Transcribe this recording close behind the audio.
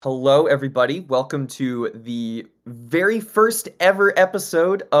Hello, everybody. Welcome to the very first ever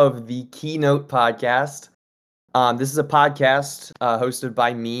episode of the Keynote Podcast. This is a podcast hosted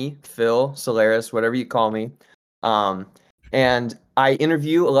by me, Phil, Solaris, whatever you call me. And I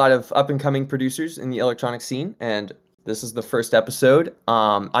interview a lot of up-and-coming producers in the electronic scene, and this is the first episode.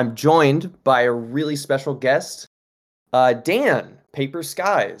 I'm joined by a really special guest, Dan, Paper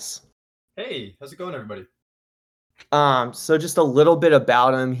Skies. Hey, how's it going, everybody? So just a little bit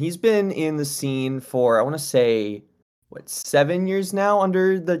about him. He's been in the scene for, I want to say, 7 years now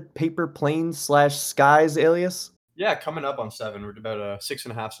under the Paper Planes/Skies alias? Yeah, coming up on 7. We're about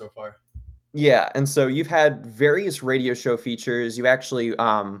 6.5 so far. Yeah, and so you've had various radio show features. You actually,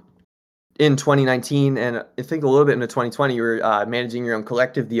 in 2019, and I think a little bit into 2020, you were managing your own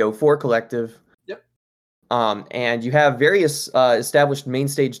collective, the O4 Collective. Yep. And you have various established main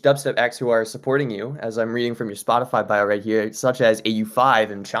stage dubstep acts who are supporting you, as I'm reading from your Spotify bio right here, such as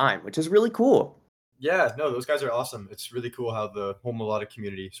AU5 and Chime, which is really cool. Yeah, no, those guys are awesome. It's really cool how the whole melodic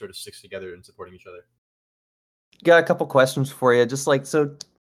community sort of sticks together and supporting each other. Got a couple questions for you. So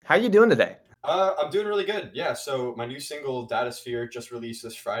how are you doing today? I'm doing really good. Yeah, so my new single, Datasphere, just released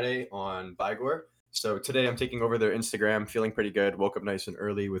this Friday on Buygore. So today I'm taking over their Instagram, feeling pretty good. Woke up nice and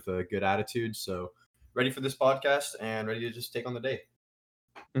early with a good attitude. So ready for this podcast and ready to just take on the day.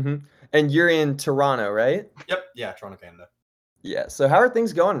 Mm-hmm. And you're in Toronto, right? Yep. Yeah, Toronto, Canada. Yeah. So how are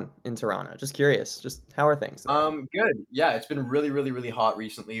things going in Toronto? Just curious. Just how are things there? Good. Yeah, it's been really, really, really hot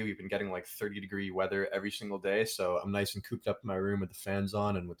recently. We've been getting like 30-degree weather every single day, so I'm nice and cooped up in my room with the fans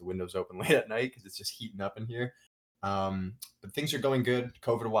on and with the windows open late at night because it's just heating up in here. But things are going good,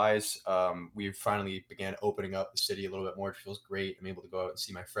 COVID-wise. We've finally began opening up the city a little bit more. It feels great. I'm able to go out and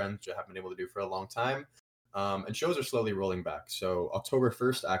see my friends, which I haven't been able to do for a long time. And shows are slowly rolling back. So October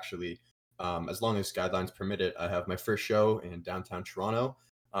 1st, actually, as long as guidelines permit it, I have my first show in downtown Toronto.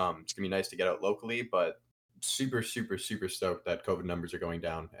 It's gonna be nice to get out locally, but super, super, super stoked that COVID numbers are going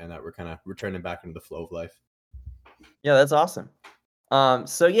down and that we're kind of returning back into the flow of life. Yeah, that's awesome.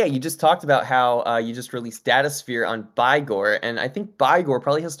 So yeah, you just talked about how you just released Datasphere on Buygore, and I think Buygore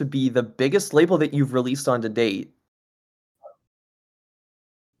probably has to be the biggest label that you've released on to date.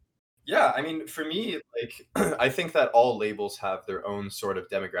 Yeah, I mean, for me, like, I think that all labels have their own sort of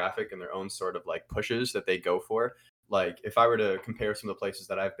demographic and their own sort of like pushes that they go for. Like, if I were to compare some of the places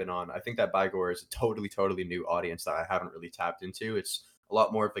that I've been on, I think that Bygore is a totally, totally new audience that I haven't really tapped into. It's a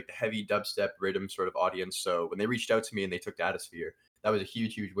lot more of like the heavy dubstep rhythm sort of audience. So when they reached out to me and they took Datasphere, that was a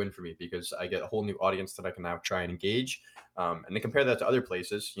huge, huge win for me because I get a whole new audience that I can now try and engage. And then compare that to other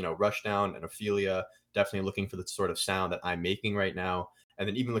places, Rushdown and Ophelia, definitely looking for the sort of sound that I'm making right now. And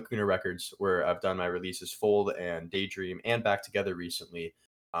then even Lacuna Records, where I've done my releases Fold and Daydream and Back Together recently,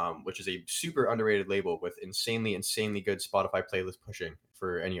 which is a super underrated label with insanely, insanely good Spotify playlist pushing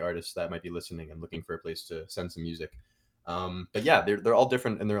for any artists that might be listening and looking for a place to send some music. But yeah, they're all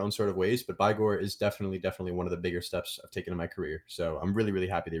different in their own sort of ways. But Bygore is definitely one of the bigger steps I've taken in my career. So I'm really, really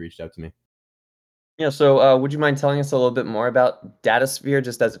happy they reached out to me. Yeah. So would you mind telling us a little bit more about Datasphere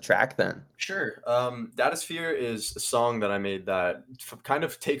just as a track then? Sure. Datasphere is a song that I made that kind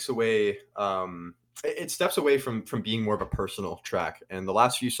of takes away. It steps away from being more of a personal track. And the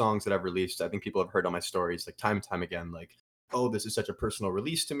last few songs that I've released, I think people have heard on my stories like time and time again, like, oh, this is such a personal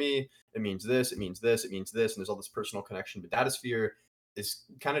release to me. It means this. It means this. It means this. And there's all this personal connection. But Datasphere is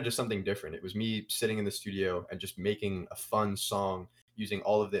kind of just something different. It was me sitting in the studio and just making a fun song using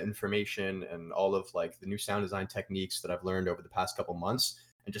all of the information and all of like the new sound design techniques that I've learned over the past couple months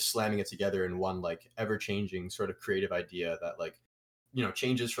and just slamming it together in one like ever changing sort of creative idea that like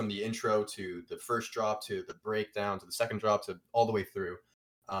changes from the intro to the first drop to the breakdown to the second drop to all the way through.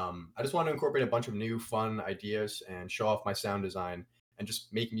 I just want to incorporate a bunch of new fun ideas and show off my sound design and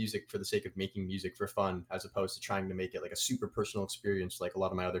just make music for the sake of making music for fun as opposed to trying to make it like a super personal experience like a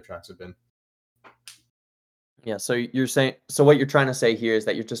lot of my other tracks have been. Yeah, so what you're trying to say here is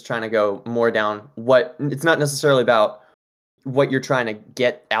that you're just trying to go more down what it's not necessarily about what you're trying to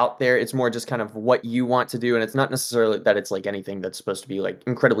get out there. It's more just kind of what you want to do, and it's not necessarily that it's like anything that's supposed to be like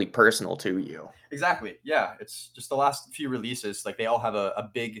incredibly personal to you. Exactly. Yeah. It's just the last few releases, like they all have a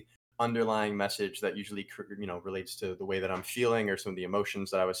big underlying message that usually, relates to the way that I'm feeling or some of the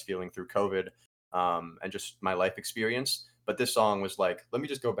emotions that I was feeling through COVID, and just my life experience. But this song was like, let me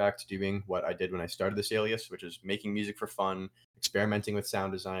just go back to doing what I did when I started this alias, which is making music for fun, experimenting with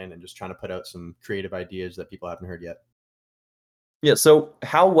sound design, and just trying to put out some creative ideas that people haven't heard yet. Yeah, so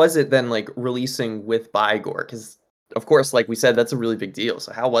how was it then like releasing with Bygore? Because of course, like we said, that's a really big deal.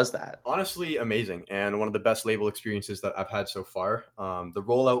 So how was that? Honestly, amazing and one of the best label experiences that I've had so far. The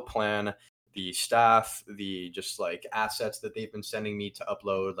rollout plan the staff, the just like assets that they've been sending me to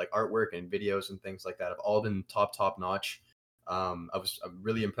upload, like artwork and videos and things like that, have all been top notch. I'm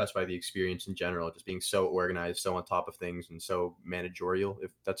really impressed by the experience in general, just being so organized, so on top of things, and so managerial,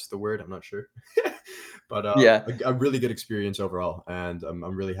 if that's the word. I'm not sure, but Yeah. a really good experience overall, and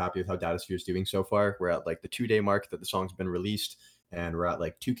I'm really happy with how Datasphere is doing so far. We're at like the 2 day mark that the song's been released, and we're at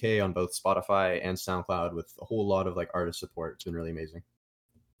like 2K on both Spotify and SoundCloud with a whole lot of like artist support. It's been really amazing.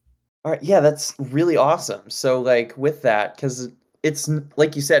 All right, yeah, that's really awesome. So, like, with that, because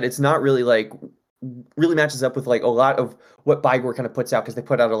like you said, it's not really like really matches up with like a lot of what Buygore kind of puts out because they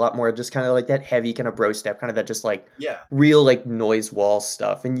put out a lot more just kind of like that heavy kind of bro step, kind of that just like Yeah, real like noise wall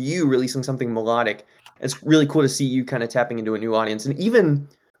stuff. And you releasing something melodic, it's really cool to see you kind of tapping into a new audience. And even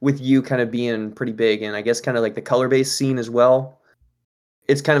with you kind of being pretty big and I guess kind of like the color based scene as well,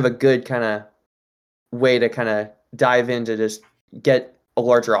 it's kind of a good kind of way to kind of dive into just get a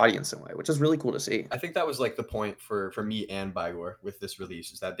larger audience in a way, which is really cool to see. I think that was like the point for me and Buygore with this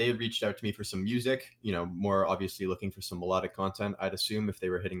release, is that they had reached out to me for some music, more obviously looking for some melodic content, I'd assume, if they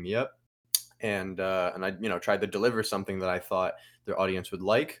were hitting me up. And I tried to deliver something that I thought their audience would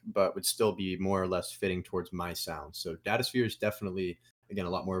like, but would still be more or less fitting towards my sound. So Datasphere is definitely, again, a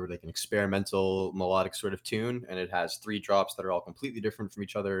lot more like an experimental melodic sort of tune, and it has 3 drops that are all completely different from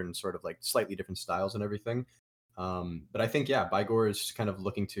each other and sort of like slightly different styles and everything. But I think, yeah, Bygore is kind of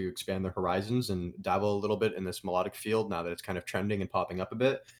looking to expand their horizons and dabble a little bit in this melodic field now that it's kind of trending and popping up a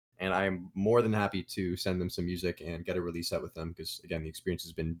bit. And I am more than happy to send them some music and get a release out with them because, again, the experience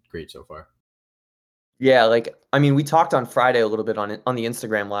has been great so far. Yeah, like I mean, we talked on Friday a little bit on it on the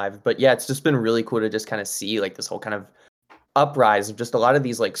Instagram live, but yeah, it's just been really cool to just kind of see like this whole kind of uprise of just a lot of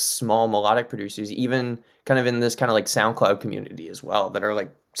these like small melodic producers, even kind of in this kind of like SoundCloud community as well, that are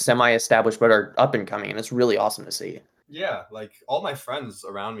like semi-established but are up and coming, and it's really awesome to see. Yeah, like all my friends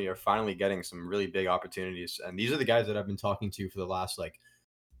around me are finally getting some really big opportunities. And these are the guys that I've been talking to for the last like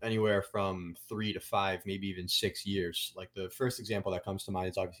anywhere from 3 to 5, maybe even 6 years. Like the first example that comes to mind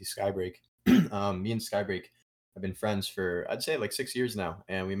is obviously Skybreak. Me and Skybreak have been friends for, I'd say, like 6 years now,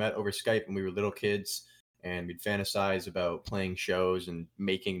 and we met over Skype when we were little kids, and we'd fantasize about playing shows and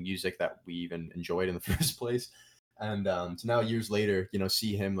making music that we even enjoyed in the first place. And to now, years later,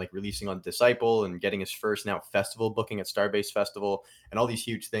 see him like releasing on Disciple and getting his first now festival booking at Starbase Festival and all these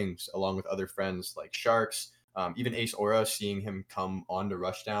huge things, along with other friends like Sharks, even Ace Aura, seeing him come on to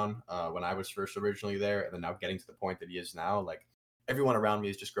Rushdown when I was first originally there, and then now getting to the point that he is now. Like everyone around me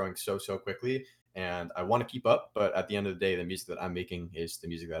is just growing so quickly, and I want to keep up. But at the end of the day, the music that I'm making is the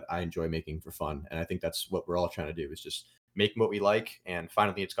music that I enjoy making for fun, and I think that's what we're all trying to do, is just make what we like. And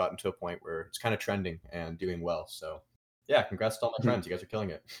finally, it's gotten to a point where it's kind of trending and doing well. So yeah, congrats to all my friends. You guys are killing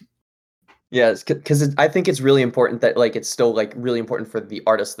it. Yeah, because I think it's really important that like it's still like really important for the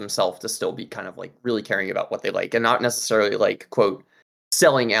artists themselves to still be kind of like really caring about what they like and not necessarily like quote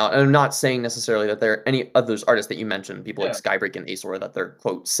selling out. And I'm not saying necessarily that there are any of those artists that you mentioned, people like Yeah. Skybreak and Ace, or that they're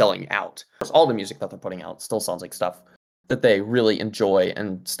quote selling out. All the music that they're putting out still sounds like stuff that they really enjoy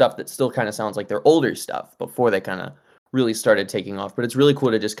and stuff that still kind of sounds like their older stuff before they kind of really started taking off. But it's really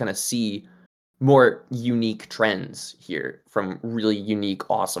cool to just kind of see more unique trends here from really unique,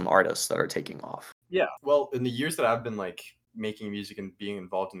 awesome artists that are taking off. Yeah. Well, in the years that I've been like making music and being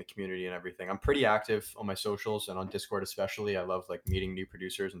involved in the community and everything, I'm pretty active on my socials and on Discord especially. I love like meeting new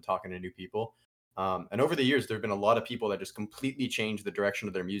producers and talking to new people. And over the years, there have been a lot of people that just completely changed the direction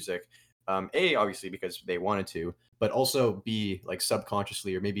of their music. A, obviously because they wanted to, but also B, like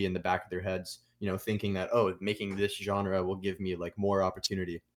subconsciously or maybe in the back of their heads, thinking that, oh, making this genre will give me like more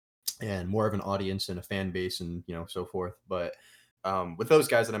opportunity and more of an audience and a fan base and so forth. But with those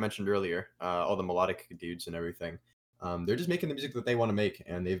guys that I mentioned earlier, all the melodic dudes and everything, they're just making the music that they want to make,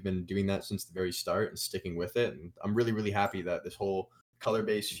 and they've been doing that since the very start and sticking with it. And I'm really happy that this whole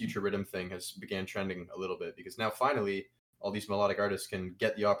color-based future rhythm thing has began trending a little bit, because now finally all these melodic artists can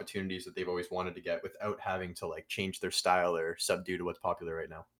get the opportunities that they've always wanted to get without having to like change their style or subdue to what's popular right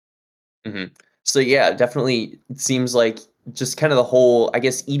now. So yeah, definitely it seems like just kind of the whole, I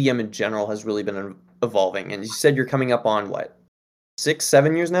guess EDM in general has really been evolving. And you said you're coming up on what, 6,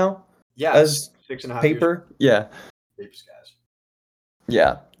 7 years now Yeah, as 6.5 years. Paper? Yeah. Papers, guys.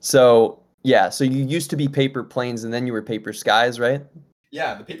 Yeah. So yeah, so you used to be Paper Planes and then you were Paper Skies, right?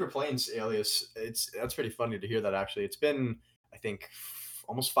 Yeah, the Paper Planes alias. That's pretty funny to hear that actually. It's been, I think,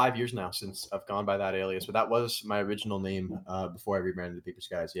 almost 5 years now since I've gone by that alias, but that was my original name before I rebranded to Paper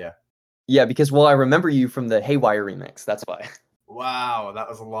Skies. Yeah. Yeah, because well, I remember you from the Haywire remix. That's why. Wow, that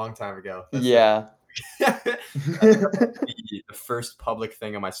was a long time ago. That's Yeah. that's the first public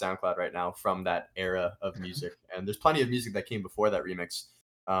thing on my SoundCloud right now from that era of music. And there's plenty of music that came before that remix.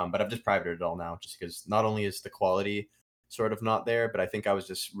 but I've just privated it all now, just because not only is the quality sort of not there, but I think I was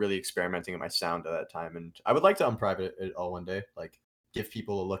just really experimenting with my sound at that time, and I would like to unprivate it all one day, like give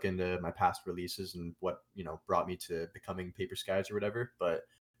people a look into my past releases and what brought me to becoming Paper Skies or whatever. But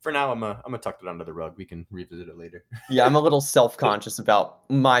for now, I'm a tucked it under the rug. We can revisit it later. Yeah, I'm a little self-conscious about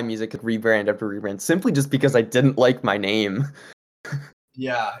my music rebrand after rebrand, simply just because I didn't like my name.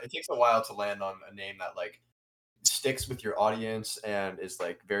 Yeah, it takes a while to land on a name that like sticks with your audience and is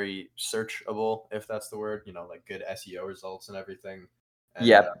like very searchable, if that's the word, like good SEO results and everything. And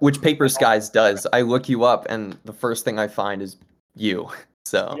Yeah, which Paper Skies does. I look you up, and the first thing I find is you.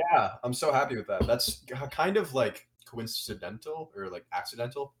 So yeah, I'm so happy with that. That's kind of like coincidental or like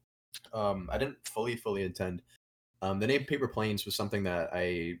accidental. I didn't fully intend. The name Paper Planes was something that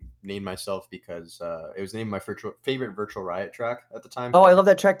I named myself because it was named my favorite Virtual Riot track at the time. oh, I love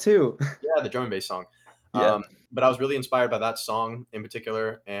that track too. Yeah, the drum and bass song. Yeah. But I was really inspired by that song in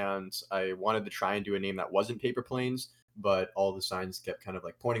particular, and I wanted to try and do a name that wasn't Paper Planes, but all the signs kept kind of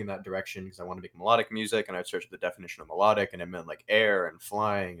like pointing in that direction because I wanted to make melodic music, and I'd search the definition of melodic, and it meant like air and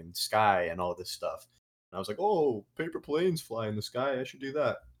flying and sky and all this stuff. And I was like, oh, Paper Planes fly in the sky. I should do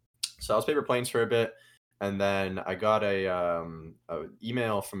that. So I was Paper Planes for a bit, and then I got a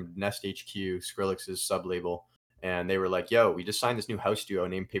email from Nest HQ, Skrillex's sub label, and they were like, "Yo, we just signed this new house duo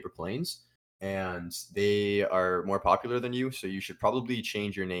named Paper Planes, and they are more popular than you, so you should probably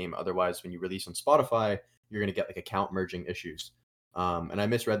change your name. Otherwise, when you release on Spotify, you're gonna get like account merging issues." And I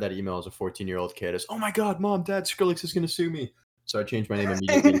misread that email as a 14-year-old kid as, "Oh my God, Mom, Dad, Skrillex is gonna sue me." So I changed my name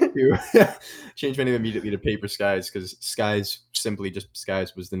immediately to Paper Skies, because Skies, simply just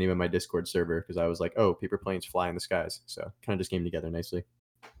Skies, was the name of my Discord server, because I was like, oh, Paper Planes fly in the skies. So kind of just came together nicely.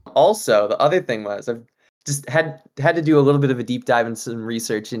 Also, the other thing was I've just had to do a little bit of a deep dive and some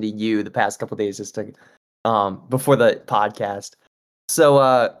research into you the past couple days just to before the podcast.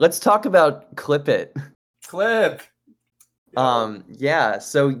 So let's talk about Clip It. Clip. Yeah,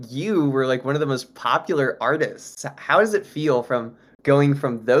 so you were like one of the most popular artists. How does it feel from going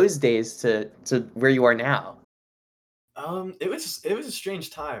from those days to where you are now? It was a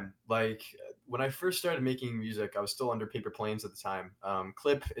strange time. Like when I first started making music, I was still under Paper Planes at the time.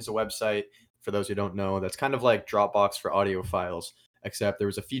 Clip is a website, for those who don't know, that's kind of like Dropbox for audio files. Except there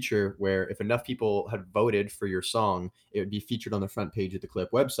was a feature where if enough people had voted for your song, it would be featured on the front page of the Clip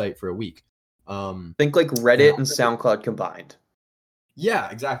website for a week. Think like And Reddit and SoundCloud combined. yeah,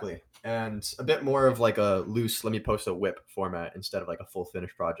 exactly. And a bit more of like a loose, let me post a whip format instead of like a full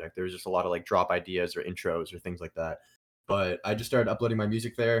finished project. There was just a lot of like drop ideas or intros or things like that. But I just started uploading my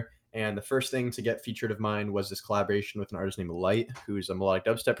music there. And the first thing to get featured of mine was this collaboration with an artist named Light, who's a melodic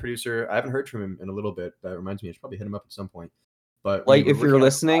dubstep producer. I haven't heard from him in a little bit. That reminds me, I should probably hit him up at some point. But we Like, were if you're working on a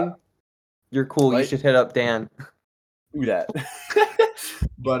listening, you're cool. You Light. should hit up Dan. Do that.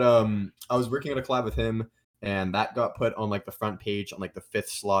 But I was working on a collab with him, and that got put on like the front page on like the fifth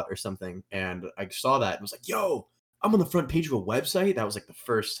slot or something. And I saw that and was like, yo, I'm on the front page of a website. That was like the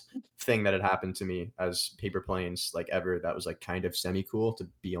first thing that had happened to me as Paper Planes, like ever. That was like kind of semi cool to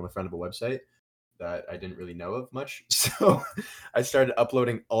be on the front of a website that I didn't really know of much. So I started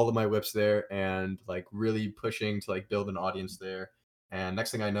uploading all of my whips there and like really pushing to like build an audience there. And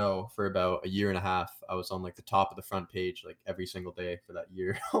next thing I know, for about a year and a half, I was on like the top of the front page like every single day for that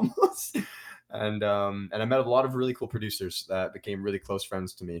year almost. And I met a lot of really cool producers that became really close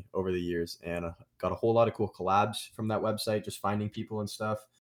friends to me over the years, and got a whole lot of cool collabs from that website, just finding people and stuff.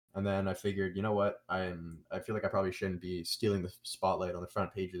 And then I figured, you know what, I feel like I probably shouldn't be stealing the spotlight on the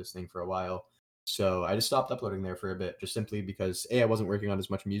front page of this thing for a while. So I just stopped uploading there for a bit, just simply because A, I wasn't working on as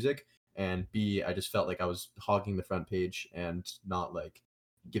much music, and B, I just felt like I was hogging the front page and not like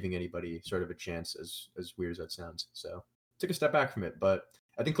giving anybody sort of a chance, as weird as that sounds. So took a step back from it, but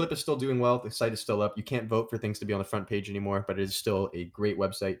I think Clip is still doing well. The site is still up. You can't vote for things to be on the front page anymore, but it is still a great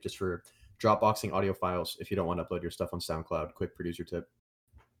website just for Dropboxing audio files if you don't want to upload your stuff on SoundCloud. Quick producer tip.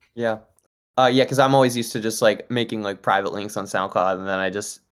 Yeah. Yeah, because I'm always used to just like making like private links on SoundCloud, and then I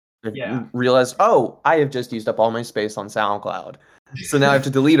Yeah. realized, oh, I have just used up all my space on SoundCloud. So now I have to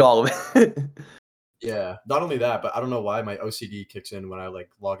delete all of it. Yeah, not only that, but I don't know why my OCD kicks in when I like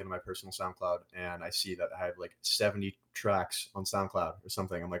log into my personal SoundCloud and I see that I have like 70 tracks on SoundCloud or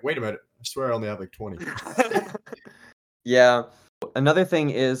something. I'm like, wait a minute, I swear I only have like 20. Yeah. Another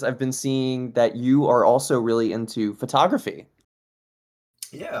thing is I've been seeing that you are also really into photography.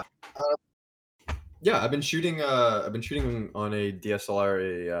 Yeah. Yeah, I've been shooting on a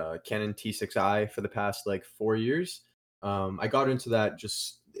DSLR, a Canon T6i for the past like 4 years. I got into that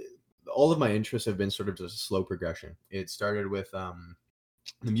just all of my interests have been sort of just a slow progression. It started with the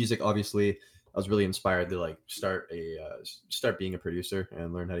music, obviously, I was really inspired to like start being a producer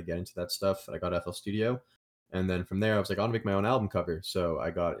and learn how to get into that stuff. I got FL Studio, and then from there I was like, I want to make my own album cover. So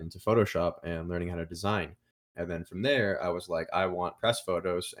I got into Photoshop and learning how to design. And then from there, I was like, I want press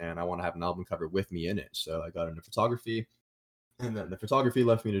photos and I want to have an album cover with me in it. So I got into photography, and then the photography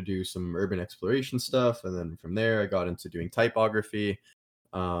left me to do some urban exploration stuff. And then from there, I got into doing typography,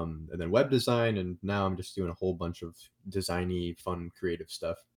 and then web design. And now I'm just doing a whole bunch of designy, fun, creative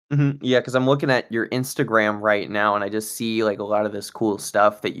stuff. Yeah, because I'm looking at your Instagram right now, and I just see like a lot of this cool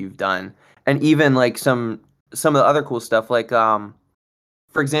stuff that you've done, and even like some of the other cool stuff. Like,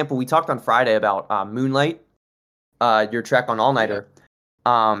 for example, we talked on Friday about Moonlight, your track on All Yeah.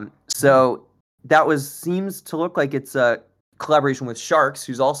 Nighter. So that seems to look like it's a collaboration with Sharks,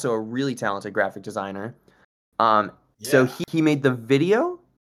 who's also a really talented graphic designer. So Yeah. he made the video,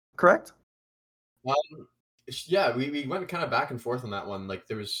 correct? Um, yeah, we went kind of back and forth on that one. Like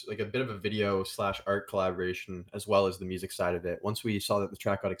there was like a bit of a video slash art collaboration as well as the music side of it. Once we saw that the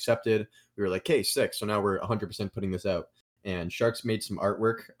track got accepted, we were like, "Hey, sick!" So now we're 100% putting this out. And Sharks made some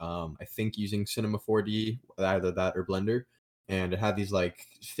artwork, I think using Cinema 4D, either that or Blender, and it had these like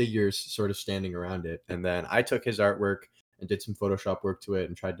figures sort of standing around it. And then I took his artwork and did some Photoshop work to it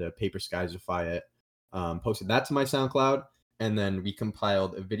and tried to paper skyzify it. Posted that to my SoundCloud, and then we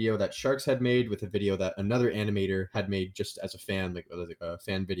compiled a video that Sharks had made with a video that another animator had made just as a fan, like a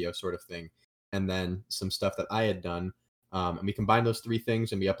fan video sort of thing, and then some stuff that I had done. And we combined those three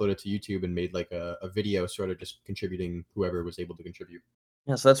things and we uploaded to YouTube and made like a video sort of just contributing whoever was able to contribute.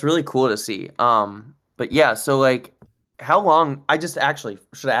 Yeah, so that's really cool to see. But yeah, so like, how long? I just actually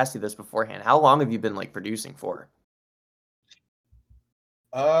should have asked you this beforehand. How long have you been like producing for?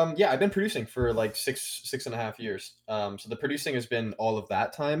 Yeah, I've been producing for like 6.5 years. So the producing has been all of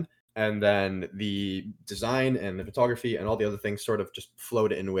that time, and then the design and the photography and all the other things sort of just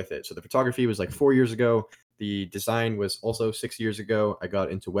flowed in with it. So the photography was like 4 years ago. The design was also 6 years ago. I got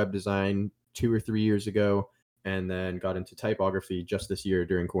into web design 2 or 3 years ago, and then got into typography just this year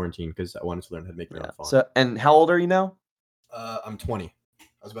during quarantine because I wanted to learn how to make my Yeah. own font. So, and how old are you now? I'm 20. I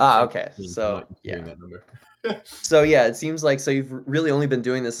was about to say Okay. 19. I'm So not hearing yeah. that number. So yeah, it seems like so you've really only been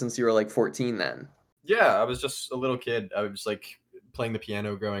doing this since you were like 14 then. Yeah, I was just a little kid. I was like playing the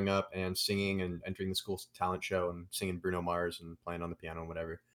piano growing up and singing and entering the school talent show and singing Bruno Mars and playing on the piano and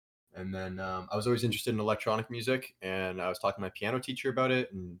whatever. And then I was always interested in electronic music, and I was talking to my piano teacher about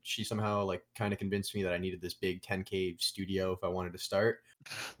it, and she somehow like kind of convinced me that I needed this big 10K studio if I wanted to start.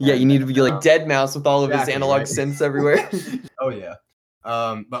 Yeah, you And need to be like Dead Mouse with all of his exactly analog right. synths everywhere. Oh yeah.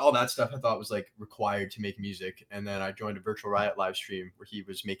 But all that stuff I thought was like required to make music. And then I joined a Virtual Riot live stream where he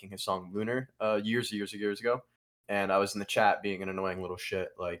was making his song Lunar years ago. And I was in the chat being an annoying little shit,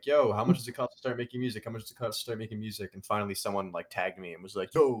 like, yo, how much does it cost to start making music? How much does it cost to start making music? And finally someone like tagged me and was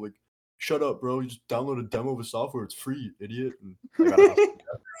like, yo, like, shut up, bro. You just download a demo of a software, it's free, idiot. And I got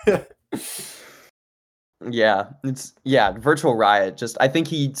a house. Yeah, Virtual Riot. Just I think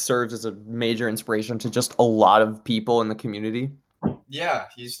he serves as a major inspiration to just a lot of people in the community. Yeah,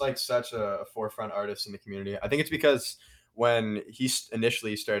 he's like such a forefront artist in the community. I think it's because when he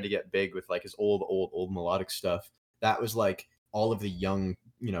initially started to get big with like his old melodic stuff, that was like all of the young,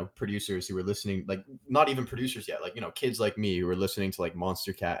 producers who were listening, like not even producers yet, like, kids like me who were listening to like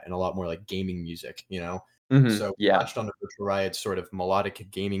Monster Cat and a lot more like gaming music. So we Yeah. latched on the Virtual Riot sort of melodic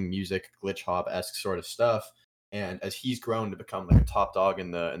gaming music, glitch hop esque sort of stuff. And as he's grown to become like a top dog in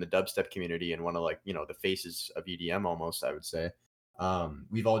the dubstep community and one of like, the faces of EDM almost, I would say,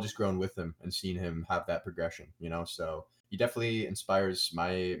 we've all just grown with him and seen him have that progression. So he definitely inspires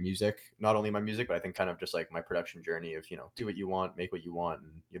my music, not only my music, but I think kind of just like my production journey of, do what you want, make what you want,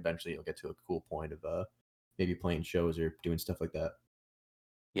 and eventually you'll get to a cool point of maybe playing shows or doing stuff like that.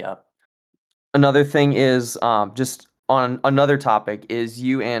 Yeah. Another thing is just on another topic is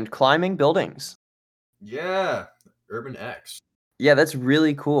you and climbing buildings. Yeah, Urban X. Yeah, that's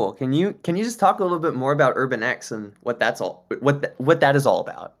really cool. Can you just talk a little bit more about Urban X and what what that is all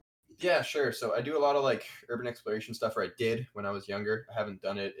about? Yeah, sure. So I do a lot of like urban exploration stuff, or I did when I was younger. I haven't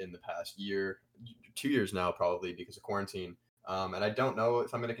done it in the past year, 2 years now, probably because of quarantine. And I don't know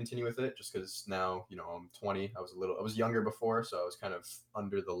if I'm going to continue with it just because now, I'm 20. I was younger before, so I was kind of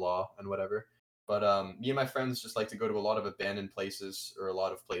under the law and whatever. But me and my friends just like to go to a lot of abandoned places or a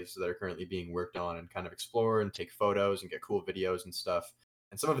lot of places that are currently being worked on and kind of explore and take photos and get cool videos and stuff.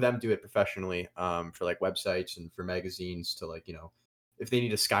 And some of them do it professionally, for like websites and for magazines to like, if they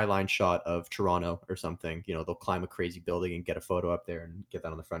need a skyline shot of Toronto or something, they'll climb a crazy building and get a photo up there and get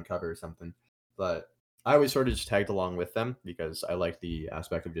that on the front cover or something. But I always sort of just tagged along with them because I like the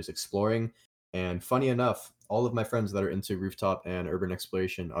aspect of just exploring. And funny enough, all of my friends that are into rooftop and urban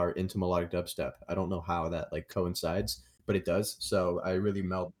exploration are into melodic dubstep. I don't know how that like coincides, but it does. So I really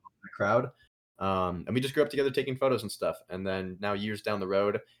meld the crowd. And we just grew up together taking photos and stuff. And then now years down the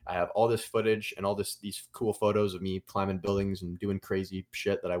road, I have all this footage and all these cool photos of me climbing buildings and doing crazy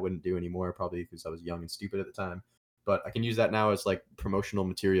shit that I wouldn't do anymore, probably because I was young and stupid at the time. But I can use that now as like promotional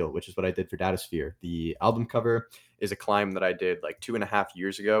material, which is what I did for Datasphere. The album cover is a climb that I did like 2.5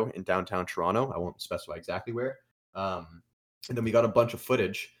 years ago in downtown Toronto. I won't specify exactly where. And then we got a bunch of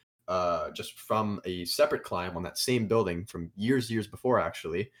footage just from a separate climb on that same building from years before,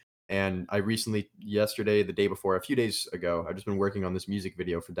 actually. And I recently, yesterday, the day before, a few days ago, I've just been working on this music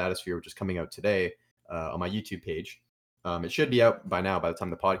video for Datasphere, which is coming out today on my YouTube page. It should be out by now, by the time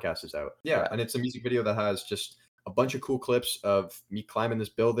the podcast is out. Yeah, Yeah. and it's a music video that has just a bunch of cool clips of me climbing this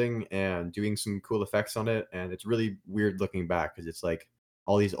building and doing some cool effects on it. And it's really weird looking back because it's like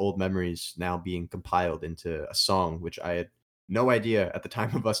all these old memories now being compiled into a song, which I had no idea at the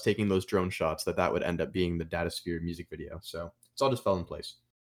time of us taking those drone shots that would end up being the Datasphere music video. So it's all just fell in place.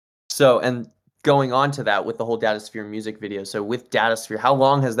 So, and going on to that with the whole Datasphere music video. So with Datasphere, how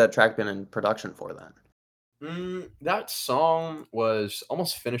long has that track been in production for then? That song was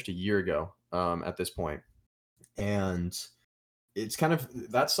almost finished a year ago at this point. And it's kind of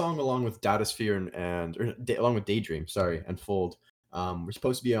that song along with Datasphere along with Daydream, sorry, and Fold. We're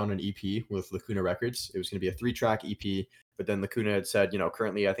supposed to be on an EP with Lacuna Records. It was going to be a 3-track EP, but then Lacuna had said,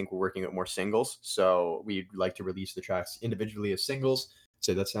 currently I think we're working with more singles, so we'd like to release the tracks individually as singles.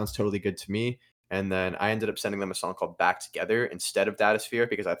 So that sounds totally good to me. And then I ended up sending them a song called Back Together instead of Datasphere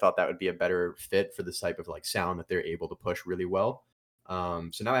because I thought that would be a better fit for this type of like sound that they're able to push really well. So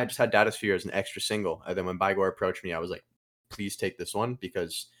now I just had Datasphere as an extra single. And then when Buygore approached me, I was like, please take this one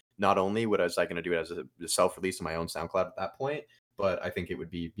because not only was I going to do it as a self-release on my own SoundCloud at that point, but I think it would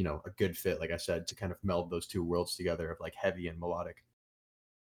be, a good fit, like I said, to kind of meld those two worlds together of like heavy and melodic.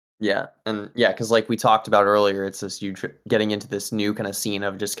 Yeah, and yeah, because like we talked about earlier, it's this you getting into this new kind of scene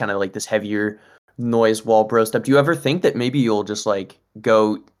of just kind of like this heavier noise wall bro stuff. Do you ever think that maybe you'll just like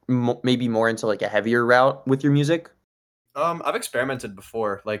go maybe more into like a heavier route with your music? I've experimented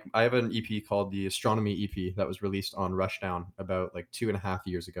before. Like I have an EP called the Astronomy EP that was released on Rushdown about like 2.5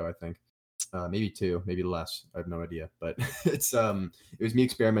 years ago, I think. Maybe two, maybe less. I have no idea, but it was me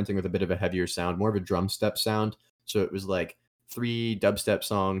experimenting with a bit of a heavier sound, more of a drum step sound. So it was like 3 dubstep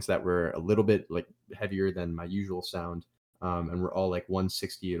songs that were a little bit like heavier than my usual sound, and we're all like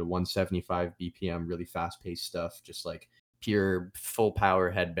 160 to 175 BPM, really fast paced stuff, just like pure full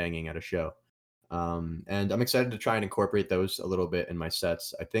power headbanging at a show. And I'm excited to try and incorporate those a little bit in my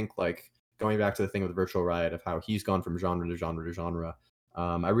sets. I think like going back to the thing with Virtual Riot of how he's gone from genre to genre to genre.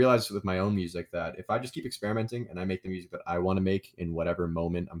 I realized with my own music that if I just keep experimenting and I make the music that I want to make in whatever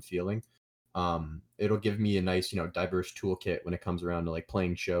moment I'm feeling, it'll give me a nice, diverse toolkit when it comes around to like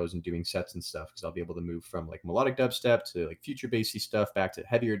playing shows and doing sets and stuff. Because I'll be able to move from like melodic dubstep to like future bassy stuff, back to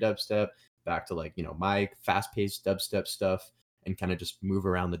heavier dubstep, back to like my fast paced dubstep stuff, and kind of just move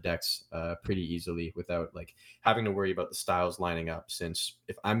around the decks pretty easily without like having to worry about the styles lining up. Since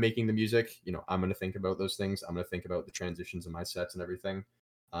if I'm making the music, I'm going to think about those things. I'm going to think about the transitions in my sets and everything.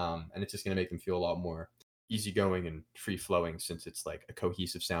 And it's just going to make them feel a lot more easygoing and free flowing since it's like a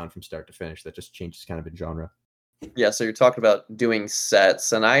cohesive sound from start to finish that just changes kind of in genre. Yeah, so you're talking about doing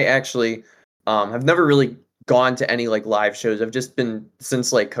sets, and I actually have never really gone to any like live shows. I've just been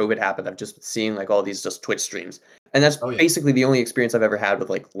since like COVID happened. I've just been seeing like all these just Twitch streams, and that's Oh yeah. basically the only experience I've ever had with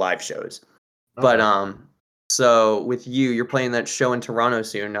like live shows. But Okay. so with you, you're playing that show in Toronto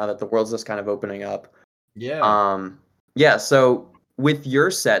soon. Now that the world's just kind of opening up. Yeah. Um, yeah. So with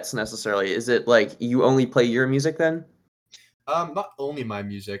your sets necessarily, is it like you only play your music then? Not only my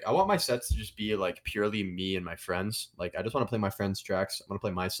music. I want my sets to just be like purely me and my friends. Like I just want to play my friends' tracks. I want to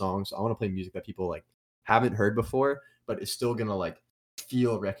play my songs. I want to play music that people like haven't heard before, but is still gonna like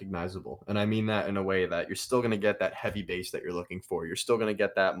feel recognizable. And I mean that in a way that you're still gonna get that heavy bass that you're looking for. You're still gonna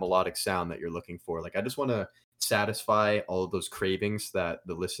get that melodic sound that you're looking for. Like I just want to satisfy all of those cravings that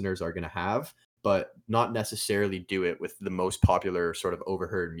the listeners are gonna have, but not necessarily do it with the most popular sort of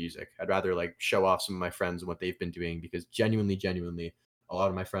overheard music. I'd rather like show off some of my friends and what they've been doing because genuinely, a lot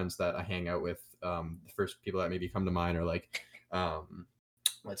of my friends that I hang out with, the first people that maybe come to mind are like,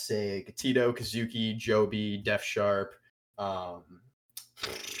 let's say Tito, Kazukii, Joby, Def Sharp, um,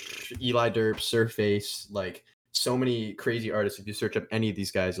 Eli Derp, Surface, like so many crazy artists. If you search up any of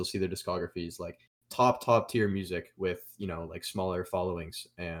these guys, you'll see their discographies. Like top tier music with like smaller followings,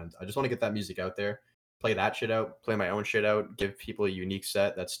 and I just want to get that music out there, play that shit out, play my own shit out, give people a unique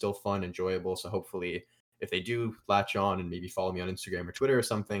set that's still fun, enjoyable. So hopefully if they do latch on and maybe follow me on Instagram or Twitter or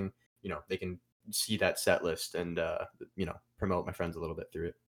something, they can see that set list and promote my friends a little bit through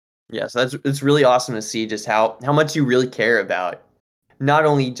it. Yeah, so it's really awesome to see just how much you really care about not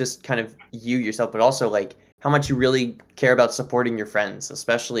only just kind of you yourself, but also like how much you really care about supporting your friends,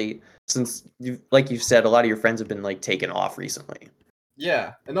 especially since like you've said, a lot of your friends have been like taken off recently.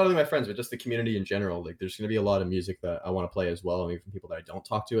 Yeah, and not only my friends, but just the community in general. Like, there's going to be a lot of music that I want to play as well, and even people that I don't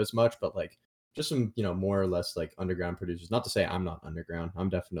talk to as much, but like just some, more or less like underground producers. Not to say I'm not underground. I'm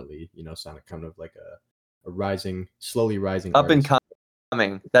definitely, sounding kind of like a rising, slowly rising Up and artist.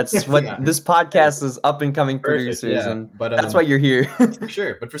 coming. That's what Yeah, this podcast is, up and coming perfect. producers, Yeah, and but that's why you're here. for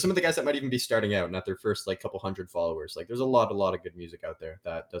sure. But for some of the guys that might even be starting out and at their first like couple hundred followers, like there's a lot of good music out there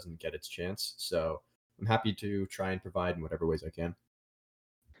that doesn't get its chance. So I'm happy to try and provide in whatever ways I can.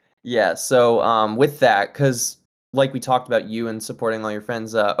 Yeah, so with that, because like we talked about you and supporting all your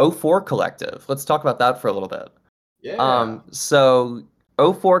friends, O4 Collective. Let's talk about that for a little bit. Yeah. So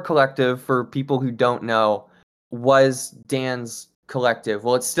O4 Collective, for people who don't know, was Dan's collective.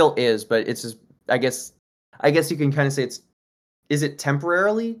 Well, it still is, but it's just I guess you can kind of say is it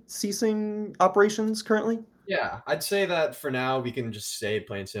temporarily ceasing operations currently? Yeah, I'd say that for now we can just say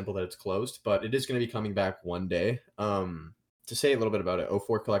plain and simple that it's closed, but it is going to be coming back one day. To say a little bit about it,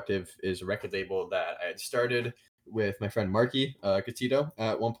 O4 Collective is a record label that I had started with my friend Marky Gatito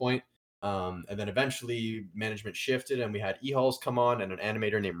at one point. And then eventually management shifted and we had E-Halls come on and an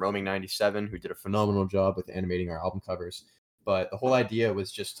animator named Roaming97 who did a phenomenal job with animating our album covers. But the whole idea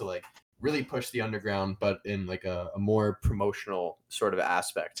was just to like really push the underground, but in like a more promotional sort of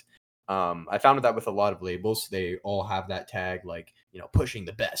aspect. I found that with a lot of labels, they all have that tag, like, pushing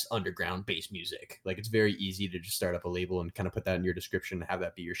the best underground bass music. Like, it's very easy to just start up a label and kind of put that in your description and have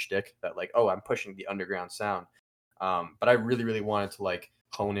that be your shtick. That, like, oh, I'm pushing the underground sound. But I really, really wanted to like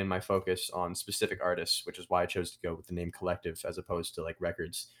hone in my focus on specific artists, which is why I chose to go with the name Collective as opposed to like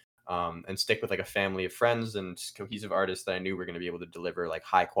records. And stick with like a family of friends and cohesive artists that I knew were going to be able to deliver like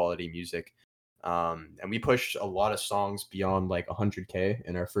high quality music. And we pushed a lot of songs beyond like 100K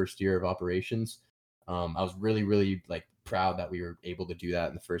in our first year of operations. I was really, really like proud that we were able to do that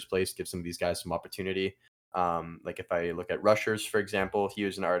in the first place, give some of these guys some opportunity. Like if I look at Rushers, for example, he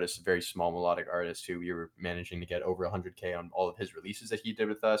was an artist, a very small melodic artist who we were managing to get over 100K on all of his releases that he did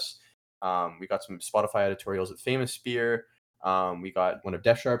with us. We got some Spotify editorials at Famous Spear. We got one of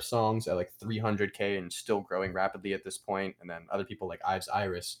Def Sharp's songs at like 300K and still growing rapidly at this point. And then other people like Ives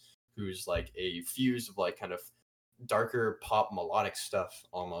Iris, who's like a fuse of like kind of darker pop melodic stuff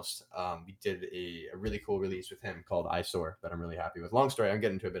almost. We did a really cool release with him called Eyesore that I'm really happy with. Long story, I'm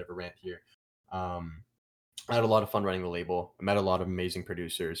getting into a bit of a rant here. I had a lot of fun running the label. I met a lot of amazing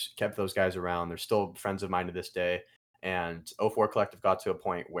producers, kept those guys around. They're still friends of mine to this day. And O4 Collective got to a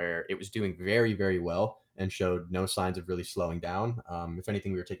point where it was doing very, very well and showed no signs of really slowing down. If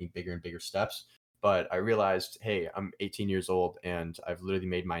anything, we were taking bigger and bigger steps. But I realized, hey, I'm 18 years old and I've literally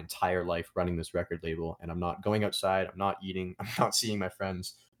made my entire life running this record label. And I'm not going outside. I'm not eating. I'm not seeing my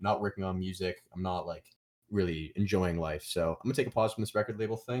friends. I'm not working on music. I'm not like really enjoying life. So I'm going to take a pause from this record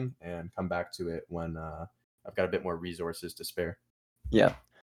label thing and come back to it when I've got a bit more resources to spare. Yeah.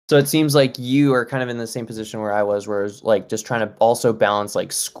 So it seems like you are kind of in the same position where I was, where it's like just trying to also balance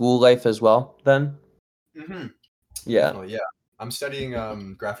like school life as well then. Mm-hmm. Yeah. Definitely, yeah. I'm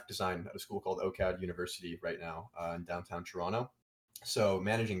studying graphic design at a school called OCAD University right now in downtown Toronto. So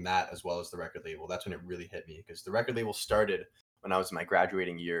managing that as well as the record label, that's when it really hit me because the record label started when I was in my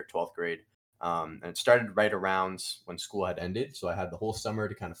graduating year, 12th grade. And it started right around when school had ended. So I had the whole summer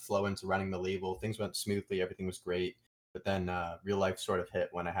to kind of flow into running the label. Things went smoothly, everything was great. But then real life sort of hit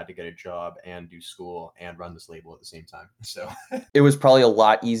when I had to get a job and do school and run this label at the same time. So It was probably a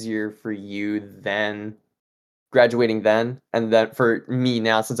lot easier for you than graduating then, and then for me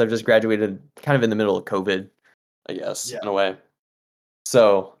now, since I've just graduated kind of in the middle of COVID, I guess, yeah. in a way.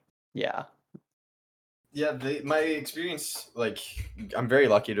 So, yeah. Yeah, my experience, like, I'm very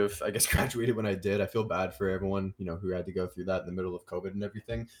lucky to have, I guess, graduated when I did. I feel bad for everyone, who had to go through that in the middle of COVID and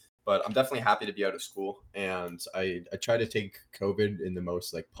everything. But I'm definitely happy to be out of school, and I try to take COVID in the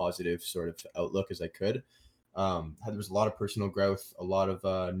most like positive sort of outlook as I could. There was a lot of personal growth, a lot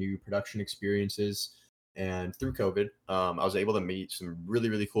of new production experiences, and through COVID, I was able to meet some really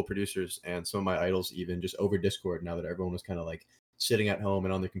really cool producers and some of my idols even just over Discord. Now that everyone was kind of like sitting at home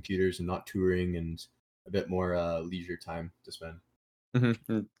and on their computers and not touring and a bit more leisure time to spend.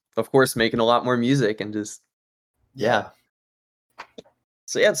 And of course, making a lot more music and just, yeah. Yeah,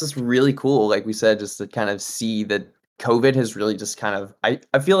 So, yeah, it's just really cool, like we said, just to kind of see that COVID has really just kind of,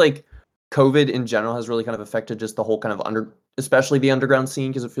 I feel like COVID in general has really kind of affected just the whole kind of especially the underground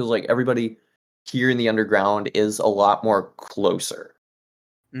scene, because it feels like everybody here in the underground is a lot more closer.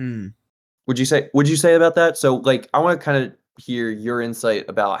 Mm. Would you say about that? So like I want to kind of hear your insight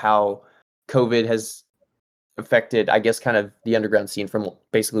about how COVID has affected, I guess, kind of the underground scene from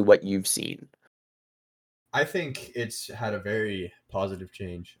basically what you've seen. I think it's had a very positive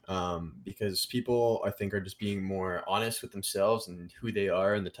change because people, I think, are just being more honest with themselves and who they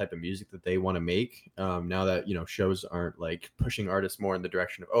are and the type of music that they want to make. Now that, shows aren't like pushing artists more in the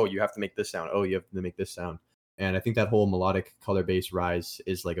direction of, oh, you have to make this sound. Oh, you have to make this sound. And I think that whole melodic color based rise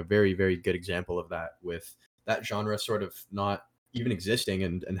is like a very, very good example of that, with that genre sort of not even existing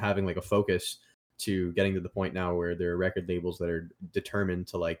and having like a focus to getting to the point now where there are record labels that are determined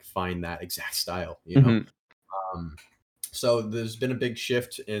to like find that exact style, Mhm. um, so there's been a big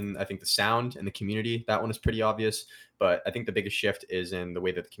shift in, I think, the sound and the community. That one is pretty obvious, but I think the biggest shift is in the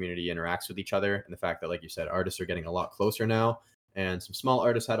way that the community interacts with each other and the fact that, like you said, artists are getting a lot closer now, and some small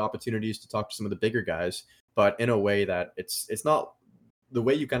artists had opportunities to talk to some of the bigger guys, but in a way that it's not the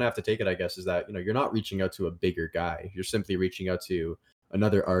way you kind of have to take it, I guess, is that you're not reaching out to a bigger guy. You're simply reaching out to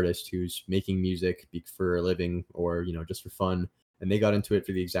another artist who's making music for a living or just for fun, and they got into it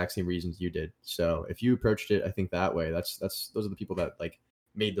for the exact same reasons you did. So if you approached it, I think that way, that's those are the people that like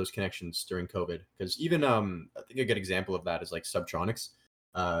made those connections during COVID. Because even I think a good example of that is like Subtronics.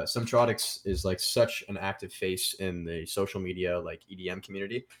 Subtronics is like such an active face in the social media like EDM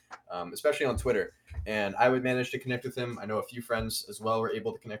community, especially on Twitter. And I would manage to connect with him. I know a few friends as well were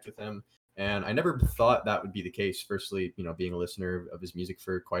able to connect with him. And I never thought that would be the case. Firstly, being a listener of his music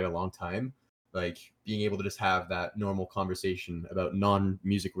for quite a long time, like being able to just have that normal conversation about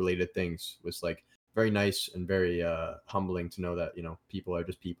non-music related things was like very nice and very humbling to know that people are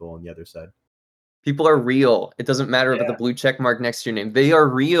just people on the other side. People are real. It doesn't matter about the Yeah, blue check mark next to your name. They are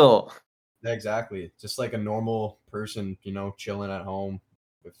real. exactly. Just like a normal person, chilling at home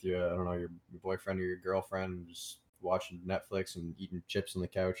with your, I don't know, your boyfriend or your girlfriend, just watching Netflix and eating chips on the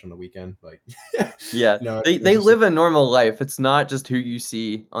couch on the weekend. Like, Yeah. it's They just like, live a normal life. It's not just who you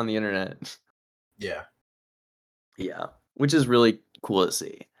see on the internet. yeah. Yeah. Which is really cool to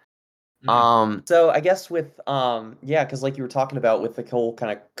see. Mm, So I guess with yeah, because like you were talking about with the whole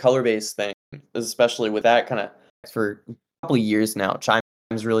kind of color-based thing, especially with that kind of for a couple of years now, Chime's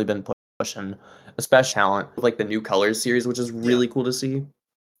really been pushing especially talent with like the new colors series, which is yeah. really cool to see.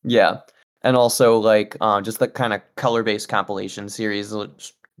 Yeah. And also like just the kind of color-based compilation series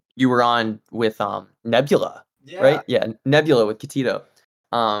which you were on with Nebula, Yeah. right? Yeah, Nebula with Katito.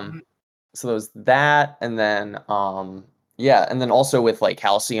 Um Mhm. so there was that, and then yeah, and then also with like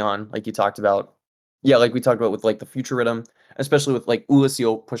Halcyon, like you talked about. Yeah, like we talked about with like the Future Rhythm, especially with like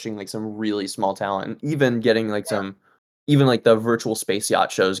Ulasil pushing like some really small talent, and even getting like some, even like the virtual space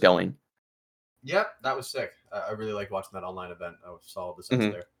yacht shows going. Yep, that was sick. I really liked watching that online event. I saw all the sets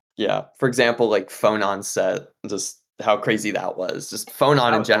Hmm. there. Yeah, for example, like Phone On set, just how crazy that was. Just Phone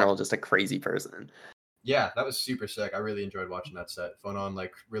On That in was awesome. general, just a crazy person. Yeah, that was super sick. I really enjoyed watching that set. Phonon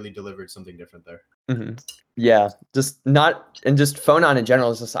like really delivered something different there. Hmm. Yeah, just not, and just Phone On in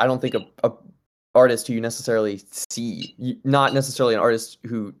general is just, I don't think a artist who you necessarily see, not necessarily an artist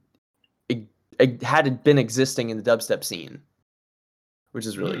who had been existing in the dubstep scene, which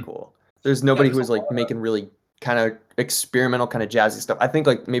is really Mm. cool. There's Yeah, nobody who there's a was like lot of making really kind of experimental, kind of jazzy stuff. I think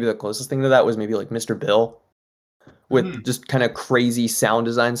like maybe the closest thing to that was maybe like Mr. Bill with Mhm. just kind of crazy sound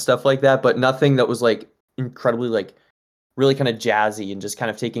design stuff like that, but nothing that was like incredibly like really kind of jazzy and just kind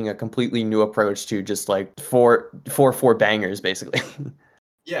of taking a completely new approach to just like four bangers basically.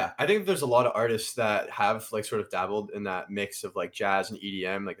 Yeah, I think there's a lot of artists that have like sort of dabbled in that mix of like jazz and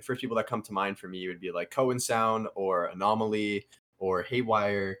EDM. Like the first people that come to mind for me would be like Cohen Sound or Anomaly or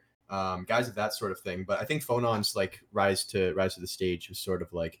Haywire, guys of that sort of thing. But I think Phonon's like rise to the stage was sort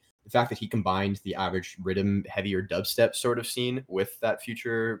of like the fact that he combined the average rhythm heavier dubstep sort of scene with that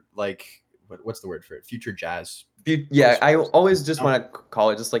future like what's the word for it? Future jazz Yeah, voice I wise. always just want to call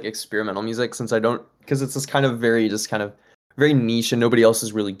it just like experimental music since I don't, because it's just kind of very just kind of very niche and nobody else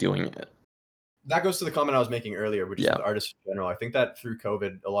is really doing it. That goes to the comment I was making earlier, which is Yeah. with artists in general. I think that through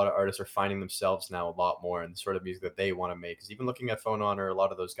COVID, a lot of artists are finding themselves now a lot more in the sort of music that they want to make. Because even looking at Phonon or a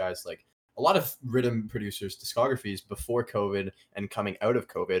lot of those guys, like a lot of rhythm producers' discographies before COVID and coming out of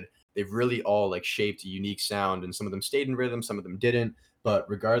COVID, they've really all like shaped a unique sound, and some of them stayed in rhythm, some of them didn't. But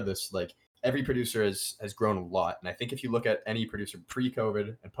regardless, like every producer has grown a lot. And I think if you look at any producer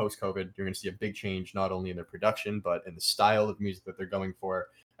pre-COVID and post-COVID, you're going to see a big change not only in their production but in the style of music that they're going for.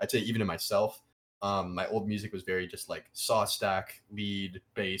 I'd say even in myself. My old music was very just like saw stack, lead,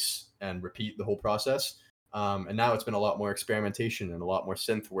 bass, and repeat the whole process. And now it's been a lot more experimentation and a lot more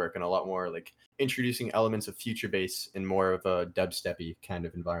synth work and a lot more like introducing elements of future bass in more of a dubsteppy kind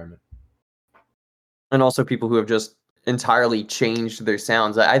of environment. And also people who have just entirely changed their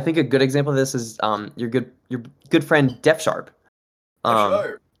sounds. I think a good example of this is your good friend Def Sharp. F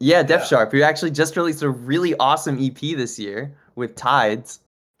Sharp. Yeah, Def Yeah. Sharp, who actually just released a really awesome EP this year with Tides.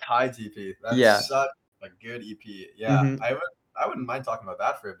 Tides EP. Yeah. That's such a good EP. Yeah, Hmm. I wouldn't mind talking about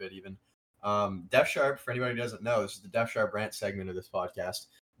that for a bit even. Def Sharp, for anybody who doesn't know, this is the Def Sharp rant segment of this podcast.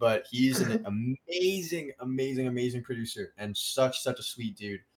 But he's an amazing producer and such a sweet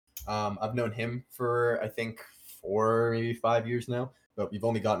dude. I've known him for I think 4 maybe 5 years now, but we've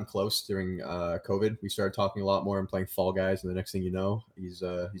only gotten close during COVID. We started talking a lot more and playing Fall Guys, and the next thing you know, he's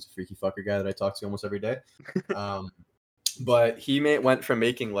a freaky fucker guy that I talk to almost every day. But went from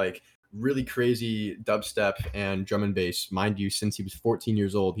making like really crazy dubstep and drum and bass. Mind you, since he was 14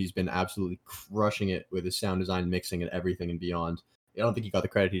 years old, he's been absolutely crushing it with his sound design, mixing, and everything and beyond. I don't think he got the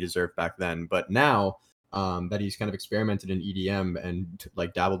credit he deserved back then, but now that he's kind of experimented in EDM and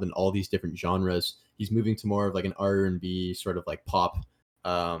like dabbled in all these different genres, he's moving to more of like an R&B sort of like pop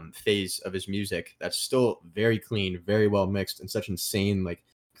phase of his music. That's still very clean, very well mixed, and such insane like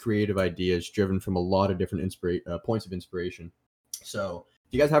creative ideas driven from a lot of different points of inspiration. So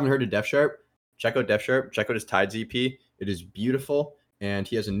if you guys haven't heard of Def Sharp, check out Def Sharp. Check out his Tides EP. It is beautiful, and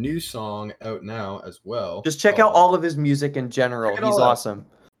he has a new song out now as well. Just check out all of his music in general. He's awesome.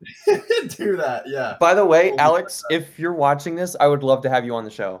 Do that, yeah. By the way, Alex, if you're watching this, I would love to have you on the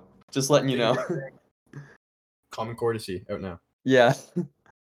show. Just letting you know. Common courtesy out now. Yeah.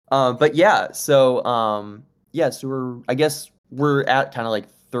 But yeah, so I guess we're at kind of like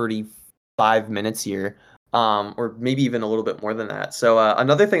 35 minutes here. Or maybe even a little bit more than that. So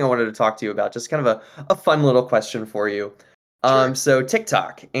another thing I wanted to talk to you about, just kind of a fun little question for you. Sure. So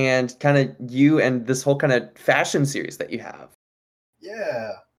TikTok and kind of you and this whole kind of fashion series that you have.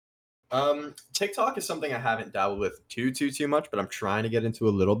 Yeah. TikTok is something I haven't dabbled with too much, but I'm trying to get into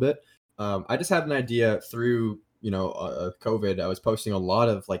a little bit. I just had an idea through, COVID. I was posting a lot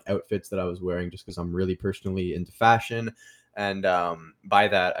of like outfits that I was wearing just because I'm really personally into fashion. And by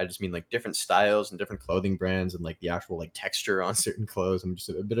that, I just mean like different styles and different clothing brands and like the actual like texture on certain clothes. I'm just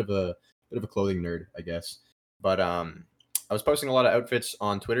a bit of a clothing nerd, I guess. But I was posting a lot of outfits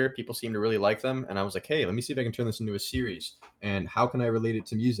on Twitter. People seem to really like them. And I was like, hey, let me see if I can turn this into a series. And how can I relate it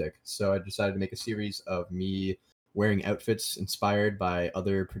to music? So I decided to make a series of me wearing outfits inspired by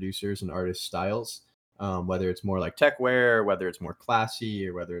other producers and artists' styles, whether it's more like tech wear, whether it's more classy,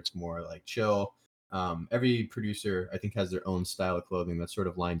 or whether it's more like chill. Every producer, I think, has their own style of clothing that sort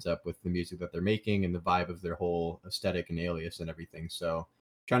of lines up with the music that they're making and the vibe of their whole aesthetic and alias and everything. So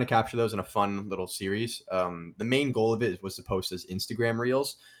trying to capture those in a fun little series. The main goal of it was to post as Instagram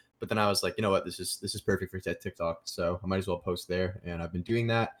reels, but then I was like, you know what, this is perfect for TikTok, so I might as well post there, and I've been doing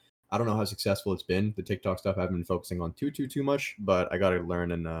that. I don't know how successful it's been. The TikTok stuff I haven't been focusing on too much, but I got to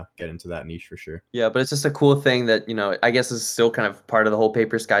learn and get into that niche for sure. Yeah, but it's just a cool thing that, I guess is still kind of part of the whole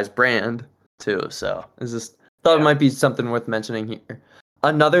Paper Skies brand too. So it's just thought it might be something worth mentioning here.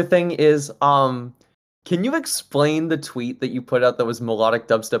 Another thing is, can you explain the tweet that you put out that was Melodic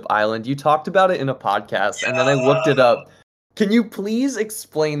Dubstep Island? You talked about it in a podcast, and then I looked it up. Can you please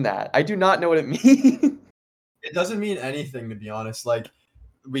explain that? I do not know what it means. It doesn't mean anything, to be honest. Like,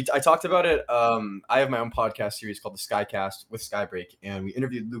 I talked about it. I have my own podcast series called the Skycast with Skybreak, and we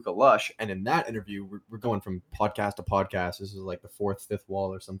interviewed Luca Lush. And in that interview, we're going from podcast to podcast. This is like the fifth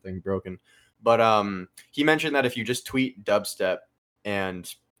wall or something broken. But he mentioned that if you just tweet dubstep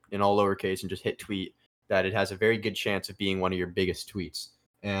and in all lowercase and just hit tweet, that it has a very good chance of being one of your biggest tweets.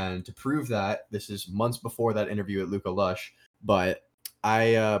 And to prove that, this is months before that interview at Luca Lush, but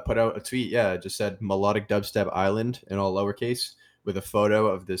I put out a tweet. Yeah, it just said Melodic Dubstep Island in all lowercase, with a photo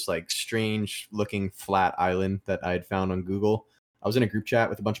of this like strange looking flat island that I had found on Google. I was in a group chat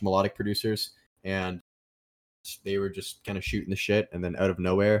with a bunch of melodic producers, and they were just kind of shooting the shit. And then out of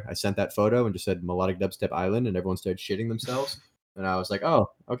nowhere, I sent that photo and just said Melodic Dubstep Island, and everyone started shitting themselves. And I was like,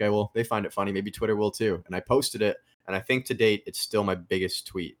 oh, okay, well, they find it funny. Maybe Twitter will too. And I posted it. And I think to date, it's still my biggest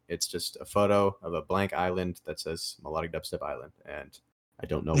tweet. It's just a photo of a blank island that says Melodic Dubstep Island. And I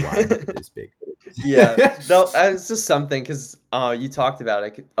don't know why it is big. Yeah, no, it's just something because you talked about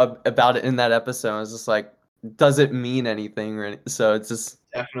it in that episode. I was just like, does it mean anything? So it's just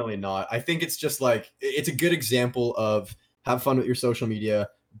definitely not. I think it's just like it's a good example of have fun with your social media,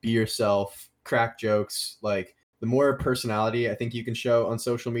 be yourself, crack jokes. Like the more personality I think you can show on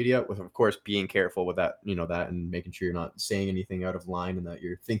social media, with of course being careful with that, that, and making sure you're not saying anything out of line and that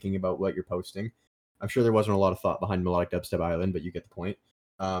you're thinking about what you're posting. I'm sure there wasn't a lot of thought behind Melodic Dubstep Island, but you get the point.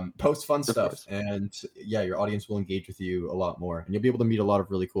 Post fun stuff, and yeah, your audience will engage with you a lot more, and you'll be able to meet a lot of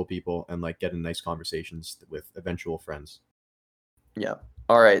really cool people and like get in nice conversations with eventual friends. Yeah.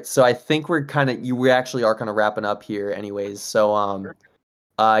 All right, so I think we actually are kind of wrapping up here anyways. So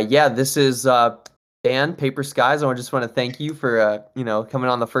yeah, this is Dan Paper Skies. Just want to thank you for coming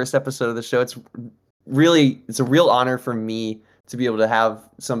on the first episode of the show. It's a real honor for me to be able to have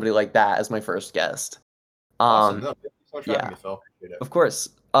somebody like that as my first guest. Awesome. Um No, thank you so much for having yeah, me, Phil. Appreciate it. of course.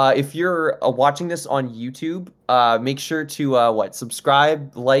 If you're watching this on YouTube, make sure to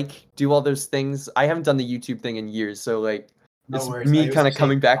subscribe, like, do all those things. I haven't done the YouTube thing in years, so like No it's worries. me It was kind the of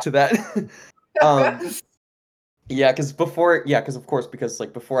coming back to that. um because of course, because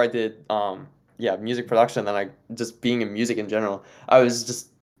like before I did music production, then I just being in music in general, I was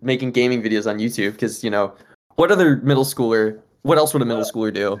just making gaming videos on YouTube because what else would a middle What?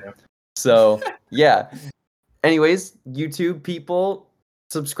 schooler do? So yeah. Anyways, YouTube people,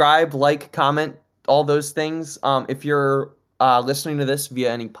 subscribe, like, comment, all those things. If you're listening to this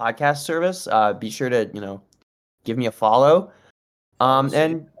via any podcast service, be sure to give me a follow. Follow the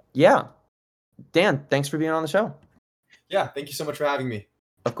same. And yeah, Dan, thanks for being on the show. Yeah, thank you so much for having me.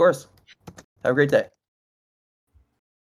 Of course. Have a great day.